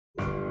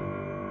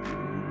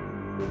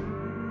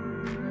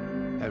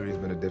Harry's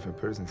been a different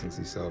person since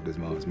he solved his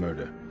mom's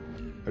murder.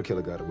 Her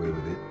killer got away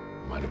with it.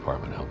 My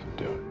department helped him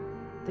do it.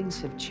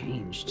 Things have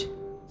changed.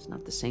 It's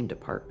not the same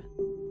department.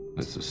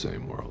 It's the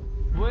same world.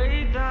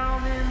 Way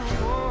down in the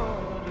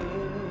water.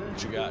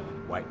 What you got?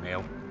 White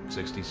male,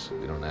 60s.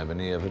 You don't have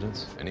any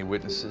evidence? Any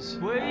witnesses?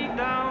 Way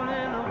down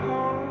in the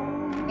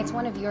hole. It's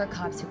one of your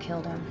cops who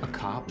killed him. A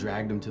cop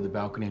dragged him to the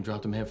balcony and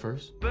dropped him head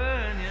first?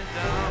 Burn you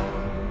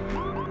down.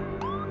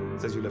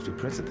 Says you left your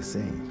prints at the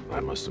scene.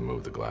 I must have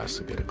moved the glass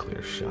to get a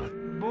clear shot.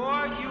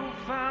 Boy, you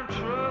found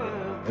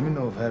trouble. Let me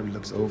know if Harry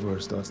looks over or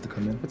starts to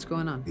come in. What's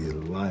going on? He's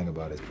lying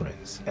about his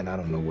prints, and I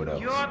don't know what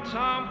else. Your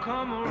time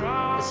come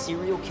around. A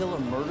serial killer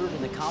murdered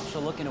and the cops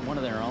are looking at one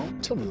of their own?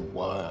 Tell me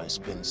why I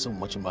spend so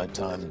much of my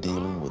time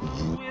dealing with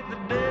you. With the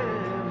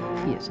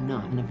devil. He is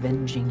not an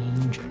avenging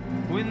angel.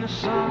 When the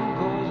sun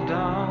goes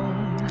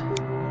down.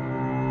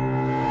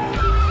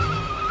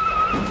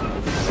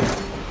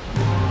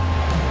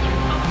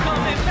 I'm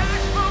coming back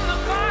from the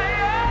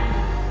fire.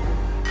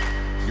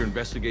 You're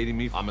investigating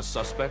me? I'm a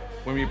suspect?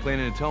 When were you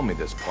planning to tell me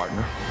this,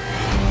 partner?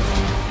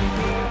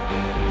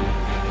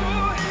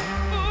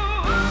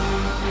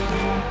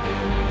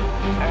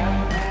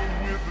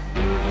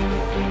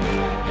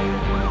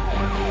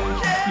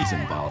 He's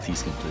involved,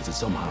 he's complicit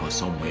somehow or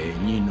somewhere,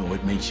 and you know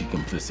it makes you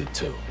complicit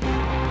too.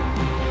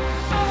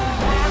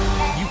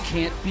 You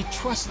can't be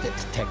trusted,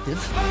 detective.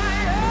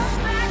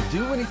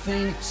 Do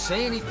anything,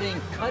 say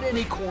anything, cut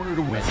any corner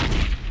to win.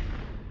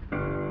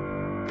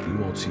 You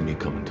won't see me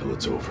coming till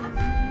it's over.